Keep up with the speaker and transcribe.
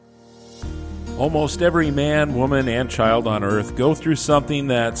Almost every man, woman, and child on earth go through something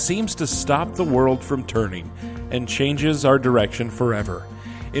that seems to stop the world from turning and changes our direction forever.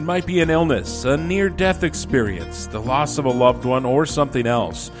 It might be an illness, a near-death experience, the loss of a loved one, or something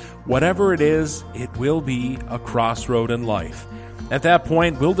else. Whatever it is, it will be a crossroad in life. At that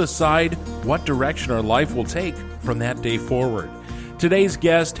point, we'll decide what direction our life will take from that day forward. Today's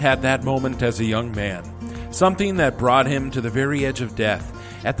guest had that moment as a young man, something that brought him to the very edge of death.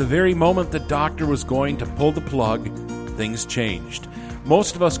 At the very moment the doctor was going to pull the plug, things changed.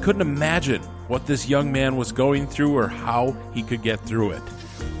 Most of us couldn't imagine what this young man was going through or how he could get through it.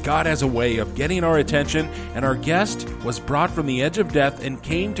 God has a way of getting our attention, and our guest was brought from the edge of death and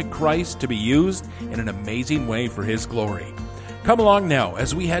came to Christ to be used in an amazing way for His glory. Come along now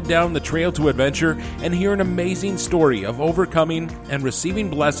as we head down the trail to adventure and hear an amazing story of overcoming and receiving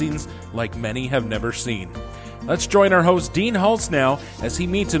blessings like many have never seen. Let's join our host Dean Hulse now as he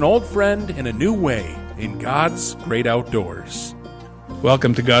meets an old friend in a new way in God's Great Outdoors.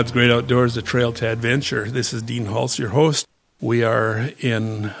 Welcome to God's Great Outdoors, a trail to adventure. This is Dean Hulse, your host. We are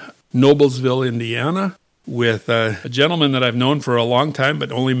in Noblesville, Indiana, with a gentleman that I've known for a long time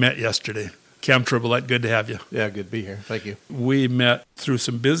but only met yesterday. Cam Tribolette, good to have you. Yeah, good to be here. Thank you. We met through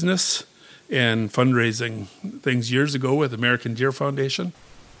some business and fundraising things years ago with American Deer Foundation.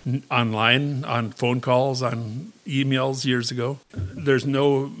 Online, on phone calls, on emails years ago. There's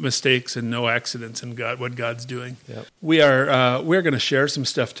no mistakes and no accidents in God, what God's doing. Yep. We're going to share some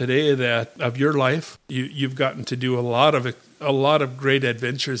stuff today that of your life. You've gotten to do a lot of great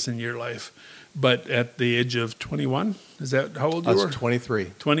adventures in your life. But at the age of 21, is that how old you were? I was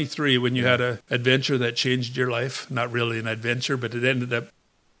 23. 23 when you had an adventure that changed your life. Not really an adventure, but it ended up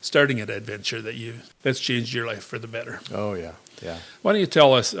starting an adventure that's changed your life for the better. Oh, yeah. Yeah. Why don't you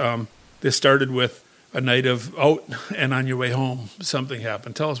tell us, this started with a night of out, and on your way home, something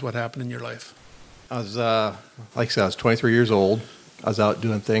happened. Tell us what happened in your life. I was, like I said, I was 23 years old. I was out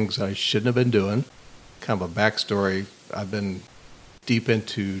doing things I shouldn't have been doing. Kind of a backstory. I've been deep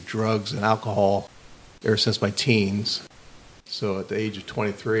into drugs and alcohol ever since my teens. So at the age of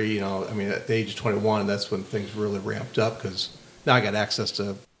 23, at the age of 21, that's when things really ramped up because now I got access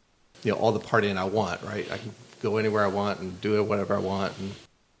to, all the partying I want, right? I can go anywhere I want and do it whatever I want. And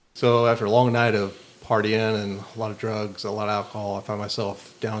so after a long night of partying and a lot of drugs, a lot of alcohol, I found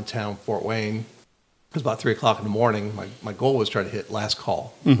myself downtown Fort Wayne. It was about 3 o'clock in the morning. My goal was try to hit last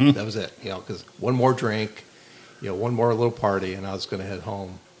call. Mm-hmm. That was it, because one more drink, one more little party, and I was going to head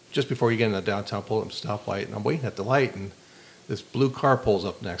home. Just before you get in the downtown, pull up a stoplight, and I'm waiting at the light, and this blue car pulls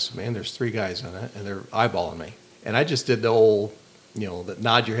up next to me, and there's 3 guys in it, and they're eyeballing me. And I just did the old, the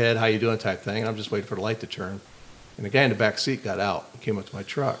nod your head, how you doing type thing. I'm just waiting for the light to turn. And the guy in the back seat got out and came up to my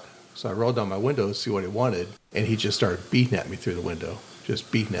truck. So I rolled down my window to see what he wanted, and he just started beating at me through the window,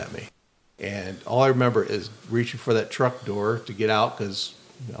 just beating at me. And all I remember is reaching for that truck door to get out because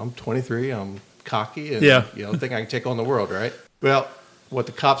I'm 23, I'm cocky, and think I can take on the world, right? Well, what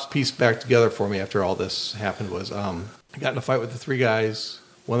the cops pieced back together for me after all this happened was I got in a fight with the 3 guys.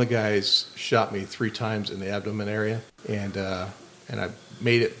 One of the guys shot me 3 times in the abdomen area, and I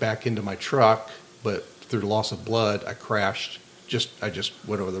made it back into my truck, but through the loss of blood, I crashed. I just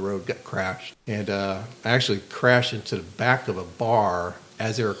went over the road, got crashed. And I actually crashed into the back of a bar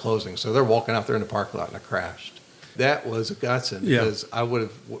as they were closing. So they're walking out there in the parking lot, and I crashed. That was a godsend because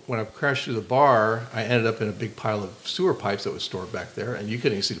when I crashed through the bar, I ended up in a big pile of sewer pipes that was stored back there, and you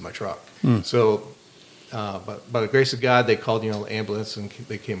couldn't even see to my truck. So, but by the grace of God, they called the ambulance, and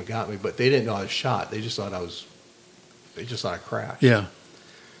they came and got me. But they didn't know I was shot. They just thought I crashed. Yeah.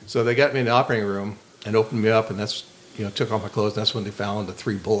 So they got me in the operating room and opened me up, and that's, took off my clothes. And that's when they found the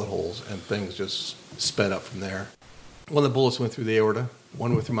 3 bullet holes, and things just sped up from there. One of the bullets went through the aorta,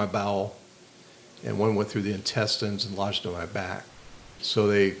 one went through my bowel, and one went through the intestines and lodged in my back. So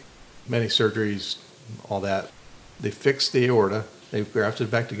many surgeries, all that. They fixed the aorta, they grafted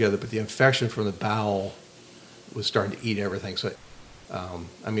it back together, but the infection from the bowel was starting to eat everything. So,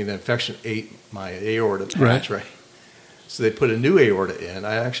 the infection ate my aorta patch, right? So they put a new aorta in.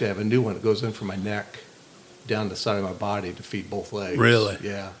 I actually have a new one that goes in from my neck down the side of my body to feed both legs. Really?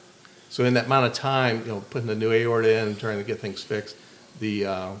 Yeah. So in that amount of time, putting the new aorta in and trying to get things fixed, the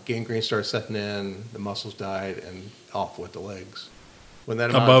gangrene started setting in, the muscles died, and off with the legs. When that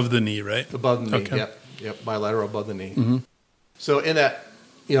above the knee, right? Above the knee, okay. Yep, bilateral above the knee. Mm-hmm. So in that,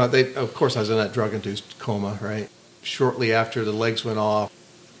 of course I was in that drug-induced coma, right? Shortly after the legs went off,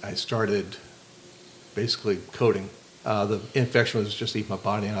 I started basically coding. The infection was just eating my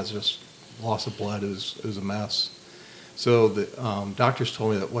body, and I was just loss of blood. It was a mess. So the doctors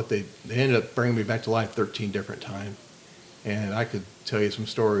told me that they ended up bringing me back to life 13 different times. And I could tell you some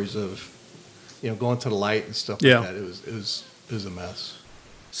stories of going to the light and stuff Yeah. like that. It was a mess.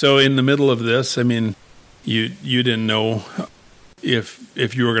 So in the middle of this, I mean, you didn't know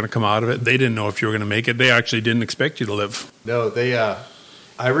if you were going to come out of it. They didn't know if you were going to make it. They actually didn't expect you to live. No, they.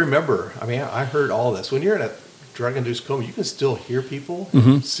 I remember. I mean, I heard all this. When you're in a drug-induced coma, you can still hear people,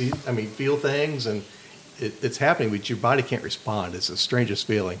 see. I mean, feel things, and it's happening, but your body can't respond. It's the strangest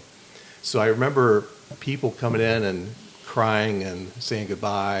feeling. So I remember people coming in and crying and saying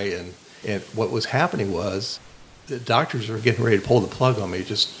goodbye, and what was happening was the doctors were getting ready to pull the plug on me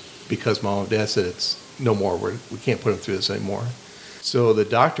just because mom and dad said it's no more. We can't put him through this anymore. So the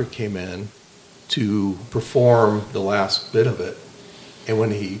doctor came in to perform the last bit of it. And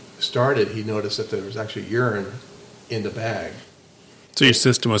when he started, he noticed that there was actually urine in the bag. So your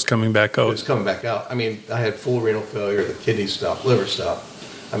system was coming back It out. was coming back out. I mean, I had full renal failure, the kidney stopped, liver stopped.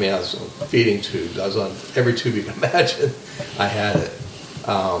 I mean, I was on feeding tubes. I was on every tube you can imagine. I had it.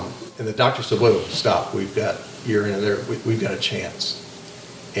 And the doctor said, whoa, stop. We've got urine in there. We've got a chance.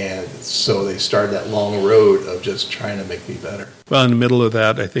 And so they started that long road of just trying to make me better. Well, in the middle of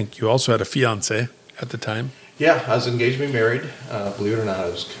that, I think you also had a fiance at the time. Yeah, I was engaged to be married. Believe it or not, I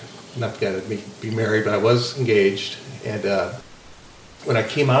was not going to be married, but I was engaged. And when I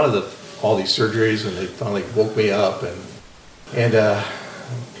came out of all these surgeries, and they finally woke me up, and kind of,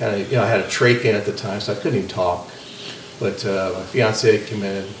 I had a trach in at the time, so I couldn't even talk. But my fiance came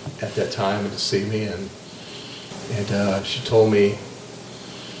in at that time to see me, and she told me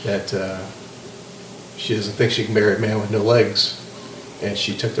that she doesn't think she can marry a man with no legs. And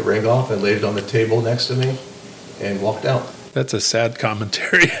she took the ring off and laid it on the table next to me and walked out. That's a sad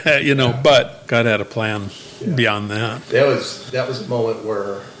commentary, but God had a plan beyond that. That was a moment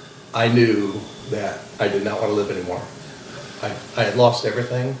where I knew that I did not want to live anymore. I had lost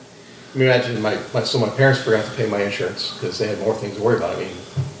everything. I mean, imagine my parents forgot to pay my insurance because they had more things to worry about. I mean,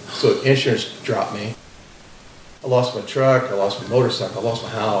 so insurance dropped me. I lost my truck, I lost my motorcycle, I lost my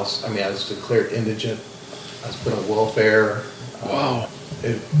house. I mean, I was declared indigent. I was put on welfare. Wow.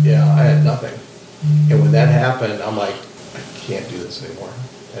 I had nothing. And when that happened, I'm like, I can't do this anymore.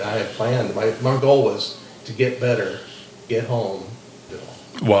 And I had planned. My goal was to get better, get home.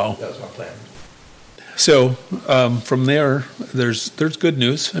 Wow. That was my plan. So from there, there's good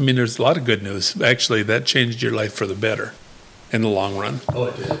news. I mean, there's a lot of good news. Actually, that changed your life for the better in the long run. Oh,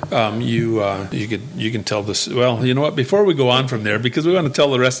 it did. You can tell this. Well, you know what? Before we go on from there, because we want to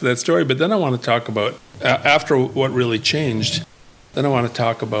tell the rest of that story, but then I want to talk about after what really changed. Then I want to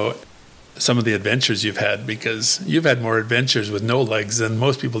talk about some of the adventures you've had, because you've had more adventures with no legs than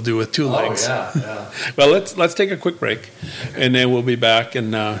most people do with two legs. Oh, yeah. Well, let's take a quick break, and then we'll be back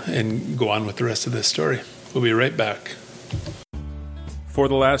and go on with the rest of this story. We'll be right back. For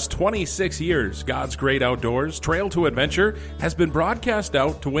the last 26 years, God's Great Outdoors Trail to Adventure has been broadcast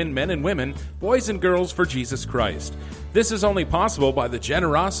out to win men and women, boys and girls for Jesus Christ. This is only possible by the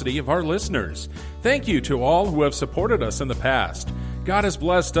generosity of our listeners. Thank you to all who have supported us in the past. God has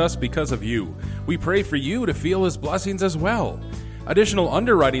blessed us because of you. We pray for you to feel His blessings as well. Additional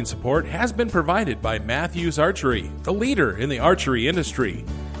underwriting support has been provided by Matthews Archery, the leader in the archery industry.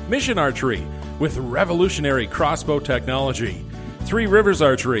 Mission Archery, with revolutionary crossbow technology. Three Rivers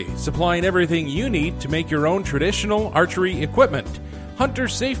Archery, supplying everything you need to make your own traditional archery equipment. Hunter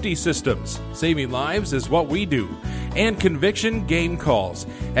Safety Systems, saving lives is what we do. And Conviction Game Calls.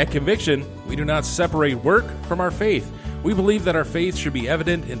 At Conviction, we do not separate work from our faith. We believe that our faith should be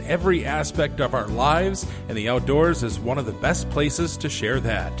evident in every aspect of our lives, and the outdoors is one of the best places to share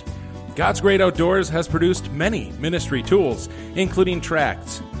that. God's Great Outdoors has produced many ministry tools, including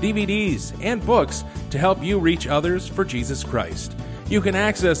tracts, DVDs, and books to help you reach others for Jesus Christ. You can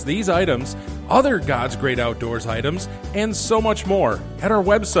access these items, other God's Great Outdoors items, and so much more at our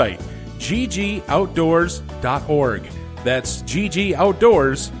website, ggoutdoors.org. That's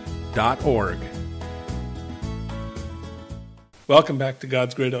ggoutdoors.org. Welcome back to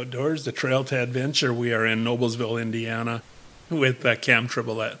God's Great Outdoors, the Trail to Adventure. We are in Noblesville, Indiana, with Cam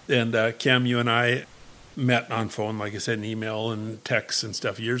Tribolette. And Cam, you and I met on phone, like I said, in email and texts and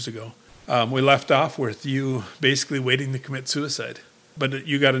stuff years ago. We left off with you basically waiting to commit suicide. But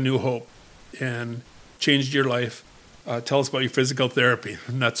you got a new hope and changed your life. Tell us about your physical therapy.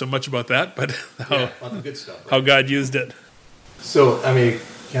 Not so much about that, but about the good stuff, right? How God used it. So, I mean,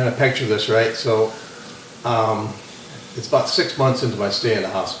 kind of picture this, right? So, it's about 6 months into my stay in the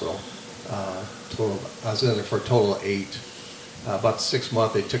hospital. I was in there for a total of 8. About the 6th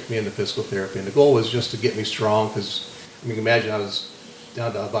month, they took me into physical therapy, and the goal was just to get me strong, because, I mean, imagine I was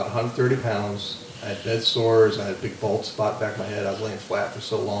down to about 130 pounds. I had bed sores. I had a big bald spot back of my head. I was laying flat for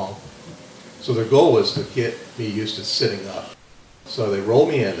so long. So their goal was to get me used to sitting up. So they roll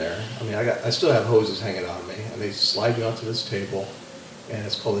me in there. I mean, I still have hoses hanging out of me, and they slide me onto this table, and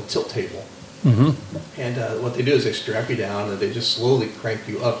it's called a tilt table. Mm-hmm. And what they do is they strap you down, and they just slowly crank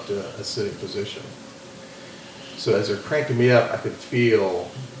you up to a sitting position. So as they're cranking me up, I could feel,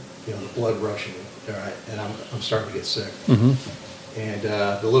 the blood rushing, all right, and I'm starting to get sick. Mm-hmm. And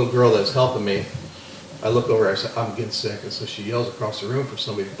the little girl that's helping me, I look over, I said, I'm getting sick. And so she yells across the room for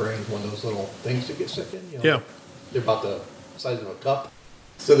somebody to bring one of those little things to get sick in. Yeah. They're about the size of a cup.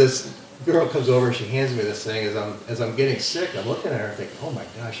 So this girl comes over and she hands me this thing. As I'm getting sick, I'm looking at her and thinking, oh my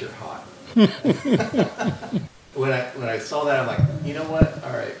gosh, you're hot. When I saw that, I'm like, you know what?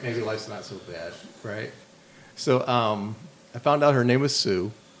 All right, maybe life's not so bad, right? So I found out her name was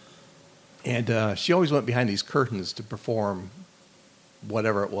Sue. And she always went behind these curtains to perform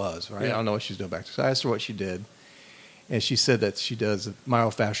whatever it was, right? Yeah. I don't know what she's doing back there. So I asked her what she did. And she said that she does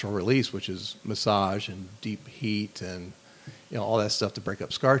myofascial release, which is massage and deep heat and all that stuff to break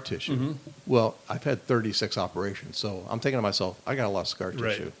up scar tissue. Mm-hmm. Well, I've had 36 operations, so I'm thinking to myself, I got a lot of scar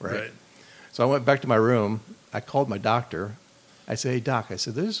tissue, right? So I went back to my room. I called my doctor. I said, hey, doc, there's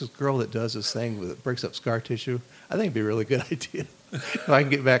this girl that does this thing that breaks up scar tissue. I think it'd be a really good idea if I can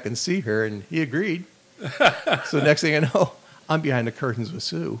get back and see her. And he agreed. So next thing I know, I'm behind the curtains with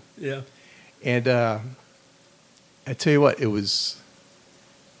Sue. Yeah. And I tell you what, it was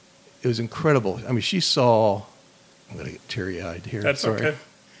incredible. I mean, she saw, I'm going to get teary-eyed here. That's sorry. Okay.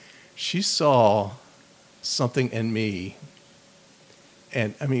 She saw something in me.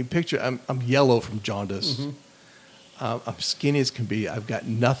 And, I mean, picture, I'm yellow from jaundice. Mm-hmm. I'm skinny as can be. I've got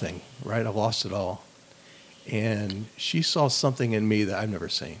nothing, right? I've lost it all. And she saw something in me that I've never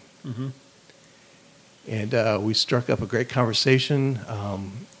seen. Mm-hmm. And we struck up a great conversation.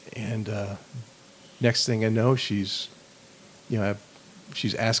 And next thing I know, she's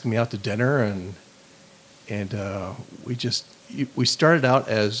asking me out to dinner, and we started out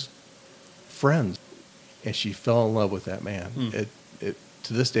as friends, and she fell in love with that man. It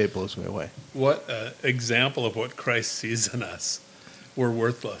to this day it blows me away. What example of what Christ sees in us? We're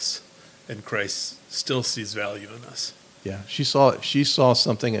worthless, and Christ still sees value in us. Yeah, she saw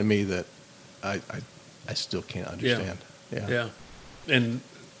something in me that I still can't understand. Yeah. And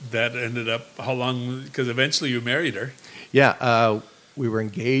that ended up how long? Because eventually you married her. Yeah, we were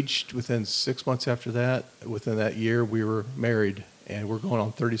engaged within 6 months after that. Within that year, we were married, and we're going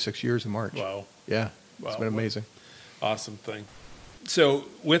on 36 years in March. Wow. Yeah, wow. It's been amazing. Awesome thing. So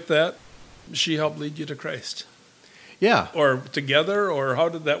with that, she helped lead you to Christ. Yeah. Or together, or how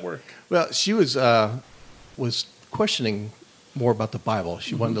did that work? Well, she was questioning more about the Bible.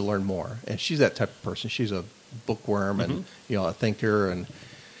 She wanted to learn more, and she's that type of person. She's a bookworm and a thinker,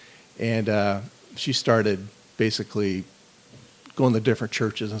 and she started basically going to different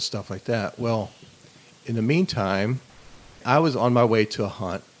churches and stuff like that. Well, in the meantime, I was on my way to a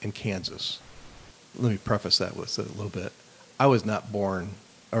hunt in Kansas. Let me preface that with a little bit. I was not born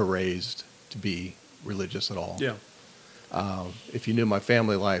or raised to be religious at all. Yeah. If you knew my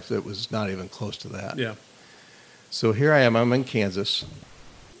family life, it was not even close to that. Yeah. So here I am. I'm in Kansas.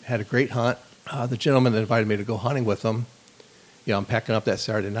 Had a great hunt. The gentleman that invited me to go hunting with him, I'm packing up that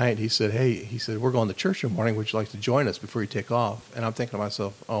Saturday night. He said, we're going to church in the morning. Would you like to join us before you take off? And I'm thinking to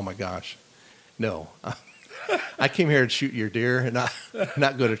myself, oh my gosh, no. I came here to shoot your deer and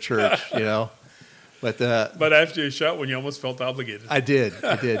not go to church, But after you shot one, you almost felt obligated. I did.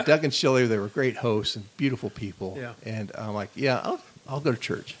 Doug and Shelley, they were great hosts and beautiful people. Yeah. And I'm like, I'll go to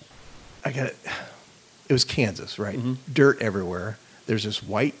church. I got it. It was Kansas, right? Mm-hmm. Dirt everywhere. There's this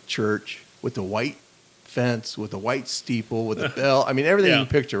white church with the white fence, with a white steeple, with a bell. I mean, everything you can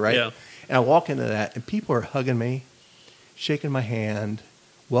picture, right? Yeah. And I walk into that, and people are hugging me, shaking my hand,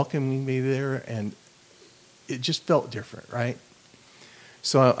 welcoming me there, and it just felt different, right?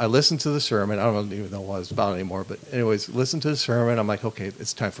 So I listened to the sermon. I don't even know what it was about anymore. But anyways, listened to the sermon. I'm like, okay,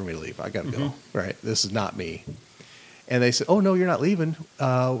 it's time for me to leave. I got to go. Right? This is not me. And they said, oh, no, you're not leaving.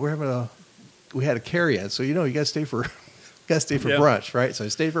 We had a carry-in. So, you got to stay for brunch, right? So I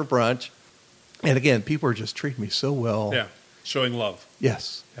stayed for brunch. And again, people are just treating me so well. Yeah. Showing love.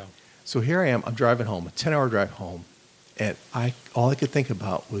 Yes. Yeah. So here I am. I'm driving home, a 10-hour drive home. And all I could think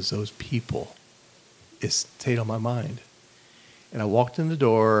about was those people. It stayed on my mind. And I walked in the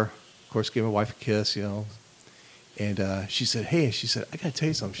door, of course, gave my wife a kiss, And she said, I got to tell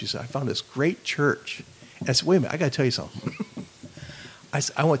you something. She said, I found this great church. And I said, wait a minute, I got to tell you something. I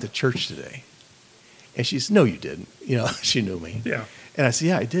said, I went to church today. And she said, no, you didn't. She knew me. Yeah. And I said,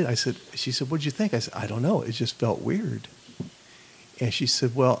 yeah, I did. She said, what did you think? I said, I don't know. It just felt weird. And she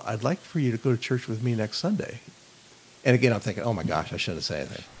said, well, I'd like for you to go to church with me next Sunday. And again, I'm thinking, oh my gosh, I shouldn't have said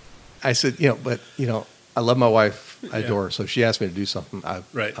anything. I said, I love my wife. I adore her. So if she asked me to do something, I'm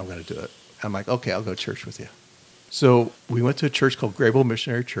Right. going to do it. I'm like, okay, I'll go to church with you. So we went to a church called Grable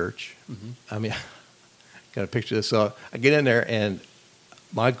Missionary Church. I mean, got a picture of this. So I get in there, and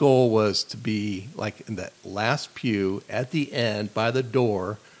my goal was to be like in the last pew at the end by the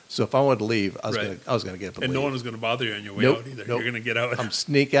door. So if I wanted to leave, I was Right. going to get up and And leave. no one was going to bother you on your way Nope, out either. nope. You're going to get out. I'm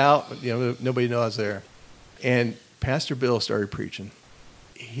sneak out. Nobody knew I was there. And Pastor Bill started preaching.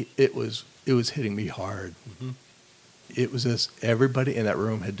 It was hitting me hard. It was as everybody in that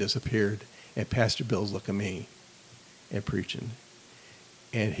room had disappeared, and Pastor Bill's looking at me and preaching.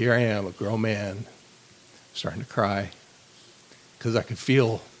 And here I am, a grown man, starting to cry because I could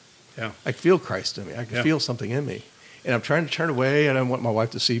feel Christ in me. I could feel something in me. And I'm trying to turn away, and I don't want my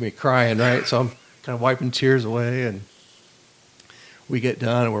wife to see me crying, right? So I'm kind of wiping tears away, and we get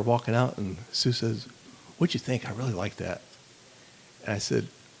done, and we're walking out, and Sue says, "What'd you think? I really like that." And I said,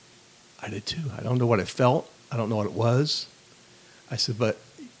 "I did too. I don't know what I felt. I don't know what it was." I said, "But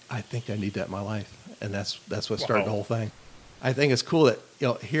I think I need that in my life." And that's what started the whole thing. I think it's cool that,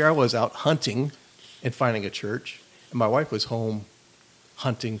 here I was out hunting and finding a church, and my wife was home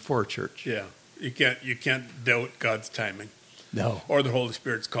hunting for a church. Yeah. You can't doubt God's timing. No. Or the Holy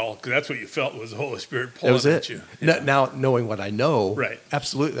Spirit's call, because that's what you felt was the Holy Spirit That pulling was at it. you. Now, knowing what I know, Right.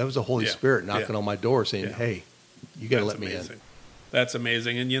 absolutely, that was the Holy Spirit knocking on my door saying, "Hey, you got to let me in." That's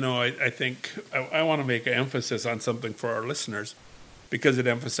amazing. And, I think I want to make an emphasis on something for our listeners because it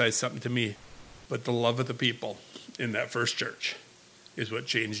emphasized something to me. But the love of the people in that first church is what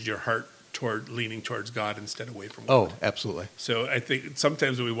changed your heart toward leaning towards God instead of away from God. Oh, absolutely. So I think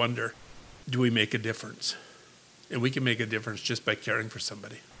sometimes we wonder, do we make a difference? And we can make a difference just by caring for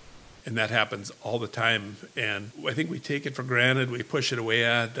somebody. And that happens all the time. And I think we take it for granted. We push it away.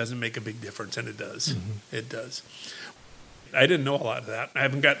 It doesn't make a big difference. And it does. It does. I didn't know a lot of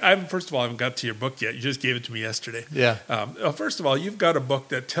that. First of all, I haven't got to your book yet. You just gave it to me yesterday. Yeah. First of all, you've got a book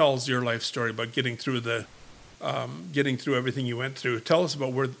that tells your life story about getting through everything you went through. Tell us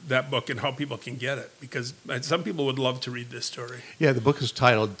about where that book and how people can get it, because some people would love to read this story. Yeah, the book is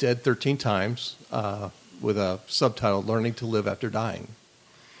titled Dead 13 Times with a subtitle, Learning to Live After Dying.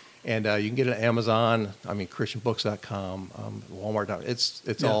 And you can get it at Amazon, ChristianBooks.com, Walmart.com. It's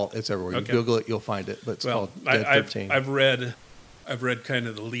everywhere. You Okay. Google it, you'll find it. But it's called Dead 13. I've read kind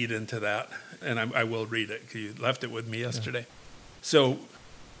of the lead into that, and I will read it because you left it with me yesterday. So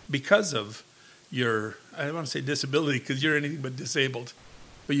because of your, I don't want to say disability because you're anything but disabled,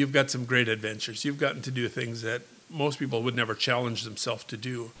 but you've got some great adventures. You've gotten to do things that most people would never challenge themselves to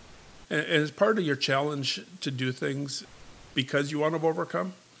do. And as part of your challenge to do things because you want to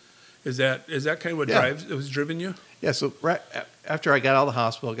overcome, is that kind of what was driven you? Yeah, so right after I got out of the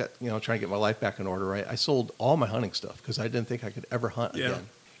hospital, trying to get my life back in order, right, I sold all my hunting stuff because I didn't think I could ever hunt again.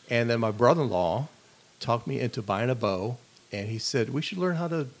 And then my brother-in-law talked me into buying a bow, and he said, "We should learn how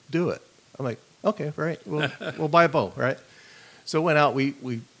to do it." I'm like, "Okay, right, we'll buy a bow," right? So I went out, we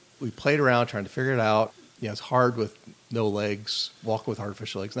played around trying to figure it out. It's hard with no legs, walking with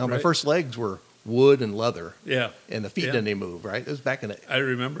artificial legs. Now, my first legs were wood and leather. Yeah. And the feet didn't even move, right? It was back in the... I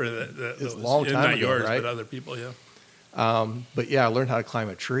remember that it was a long time not ago, yours, right? but other people, yeah. But yeah, I learned how to climb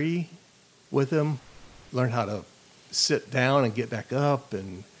a tree with him, learned how to sit down and get back up,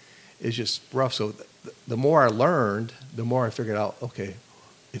 and it's just rough. So the more I learned, the more I figured out, okay,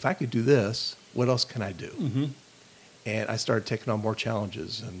 if I could do this, what else can I do? Mm-hmm. And I started taking on more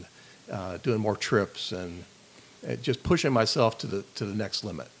challenges and doing more trips and just pushing myself to the next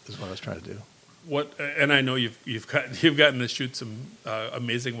limit is what I was trying to do. And I know you've gotten to shoot some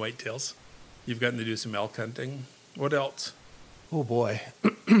amazing whitetails. You've gotten to do some elk hunting. What else? Oh boy,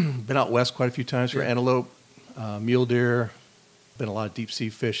 been out west quite a few times for antelope, mule deer. Been a lot of deep sea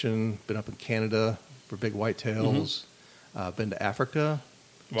fishing. Been up in Canada for big whitetails. Been to Africa.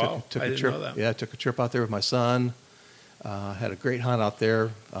 Wow, took I a didn't trip. know that. Yeah, took a trip out there with my son. Had a great hunt out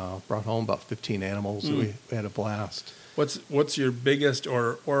there. Brought home about 15 animals. And we had a blast. What's your biggest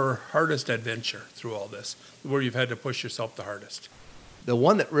or hardest adventure through all this, where you've had to push yourself the hardest? The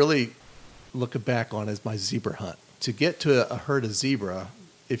one that really looking back on is my zebra hunt. To get to a herd of zebra,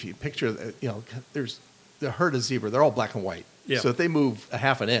 if you picture, there's the herd of zebra. They're all black and white. Yeah. So if they move a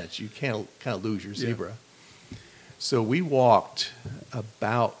half an inch, you can't kind of lose your zebra. So we walked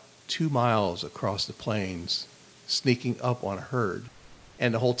about 2 miles across the plains, sneaking up on a herd,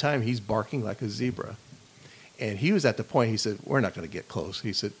 and the whole time he's barking like a zebra. And he was at the point, he said, "We're not going to get close."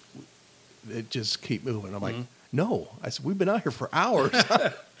 He said, "Just keep moving." I'm like, "No." I said, "We've been out here for hours.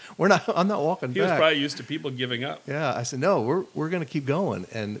 I'm not walking back." He was probably used to people giving up. Yeah. I said, "No, we're going to keep going."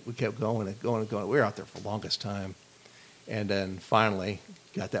 And we kept going and going and going. We were out there for the longest time. And then finally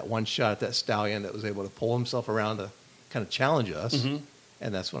got that one shot at that stallion that was able to pull himself around to kind of challenge us. Mm-hmm.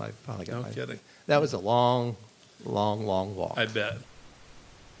 And that's when I finally got No my... kidding. That was a long, long, long walk. I bet.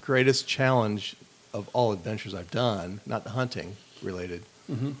 Greatest challenge of all adventures I've done, not the hunting related,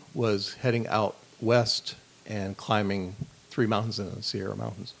 Mm-hmm. was heading out west and climbing 3 mountains in the Sierra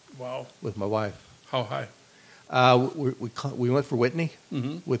Mountains Wow. with my wife. How high? We went for Whitney,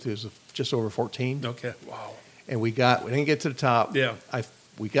 Mm-hmm. which was just over 14, Okay. Wow. and we didn't get to the top. Yeah.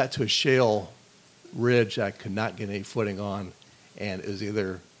 We got to a shale ridge I could not get any footing on, and it was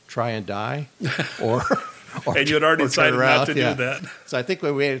either try and die or And you had already or turn decided around. not to do that. So I think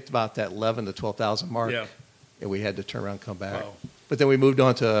we made it about that 11 to 12,000 mark, Yeah. and we had to turn around and come back. Wow. But then we moved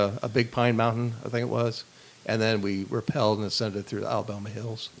on to a Big Pine Mountain, I think it was, and then we rappelled and ascended through the Alabama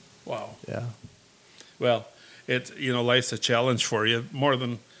Hills. Wow. Yeah. Well, life's a challenge for you more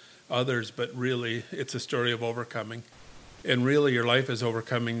than others, but really it's a story of overcoming. And really your life is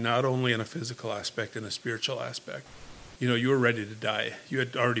overcoming not only in a physical aspect, in a spiritual aspect. You were ready to die. You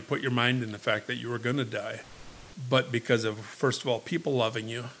had already put your mind in the fact that you were going to die. But because of, first of all, people loving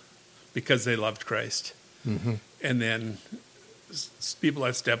you, because they loved Christ. Mm-hmm. And then people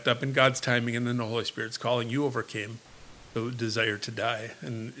that stepped up in God's timing, and then the Holy Spirit's calling, you overcame the desire to die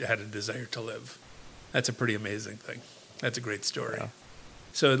and had a desire to live. That's a pretty amazing thing. That's a great story. Yeah.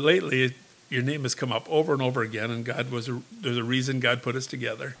 So lately, your name has come up over and over again, and there's a reason God put us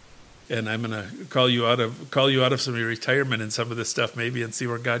together. And I'm going to call you out of some of your retirement and some of this stuff maybe, and see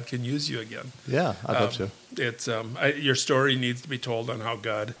where God can use you again. Yeah, I'd hope so. It's your story needs to be told on how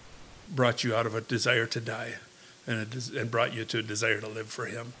God brought you out of a desire to die and brought you to a desire to live for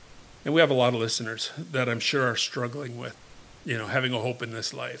Him. And we have a lot of listeners that I'm sure are struggling with, having a hope in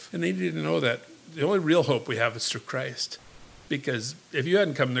this life. And they need to know that the only real hope we have is through Christ. Because if you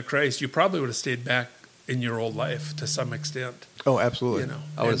hadn't come to Christ, you probably would have stayed back in your old life to some extent. Oh, absolutely. I would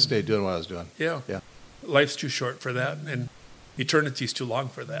have and- stayed doing what I was doing. Yeah. Yeah. Life's too short for that, and eternity's too long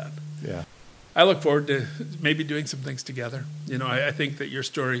for that. Yeah. I look forward to maybe doing some things together. I think that your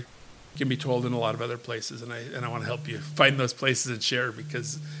story can be told in a lot of other places, and I want to help you find those places and share,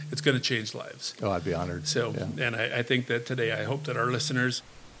 because it's going to change lives. Oh, I'd be honored. So, yeah. and I think that today, I hope that our listeners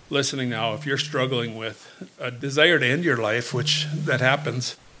listening now, if you're struggling with a desire to end your life, which that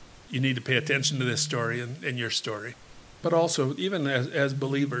happens, you need to pay attention to this story and your story. But also, even as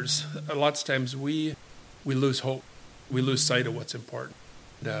believers, lots of times we lose hope. We lose sight of what's important.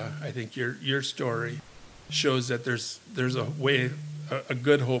 I think your story shows that there's a way, a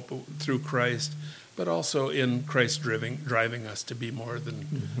good hope through Christ, but also in Christ driving us to be more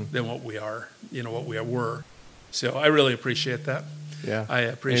than what we are, what we were. So I really appreciate that. Yeah. I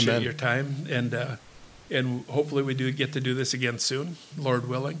appreciate Amen. your time, and hopefully we do get to do this again soon, Lord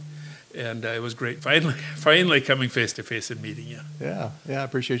willing. And it was great finally coming face to face and meeting you. Yeah. I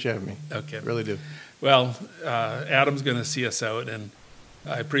appreciate you having me. Okay. Really do. Well, Adam's going to see us out, and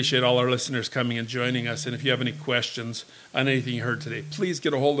I appreciate all our listeners coming and joining us. And if you have any questions on anything you heard today, please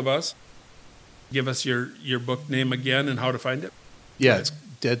get a hold of us. Give us your book name again and how to find it. Yeah, it's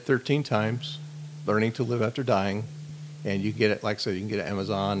Dead 13 Times, Learning to Live After Dying. And you can get it, like I said, you can get it at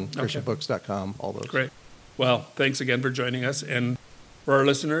Amazon, ChristianBooks.com, all those. Great. Well, thanks again for joining us. And for our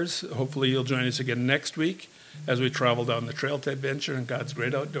listeners, hopefully you'll join us again next week as we travel down the trail to adventure in God's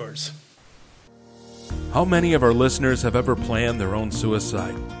great outdoors. How many of our listeners have ever planned their own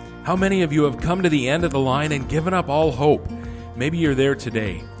suicide? How many of you have come to the end of the line and given up all hope? Maybe you're there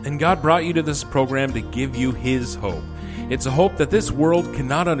today, and God brought you to this program to give you His hope. It's a hope that this world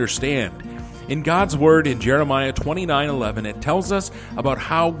cannot understand. In God's Word in Jeremiah 29:11, it tells us about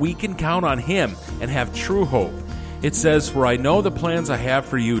how we can count on Him and have true hope. It says, "For I know the plans I have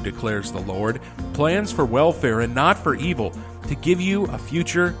for you, declares the Lord, plans for welfare and not for evil, to give you a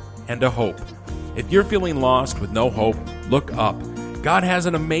future and a hope." If you're feeling lost with no hope, look up. God has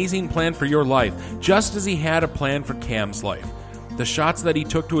an amazing plan for your life, just as He had a plan for Cam's life. The shots that he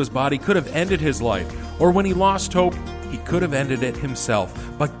took to his body could have ended his life, or when he lost hope, he could have ended it himself.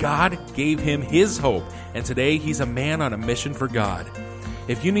 But God gave him His hope, and today he's a man on a mission for God.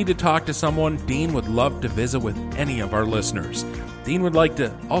 If you need to talk to someone, Dean would love to visit with any of our listeners. Dean would like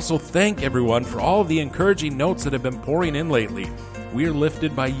to also thank everyone for all of the encouraging notes that have been pouring in lately. We are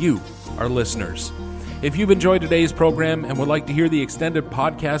lifted by you, our listeners. If you've enjoyed today's program and would like to hear the extended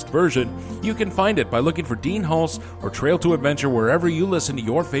podcast version, you can find it by looking for Dean Hulse or Trail to Adventure wherever you listen to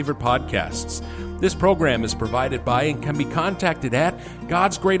your favorite podcasts. This program is provided by and can be contacted at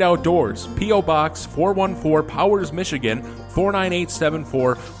God's Great Outdoors, P.O. Box 414, Powers, Michigan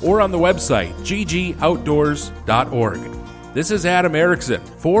 49874, or on the website ggoutdoors.org. This is Adam Erickson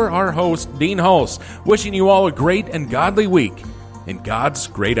for our host, Dean Hulse, wishing you all a great and godly week in God's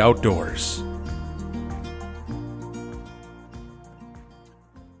great outdoors.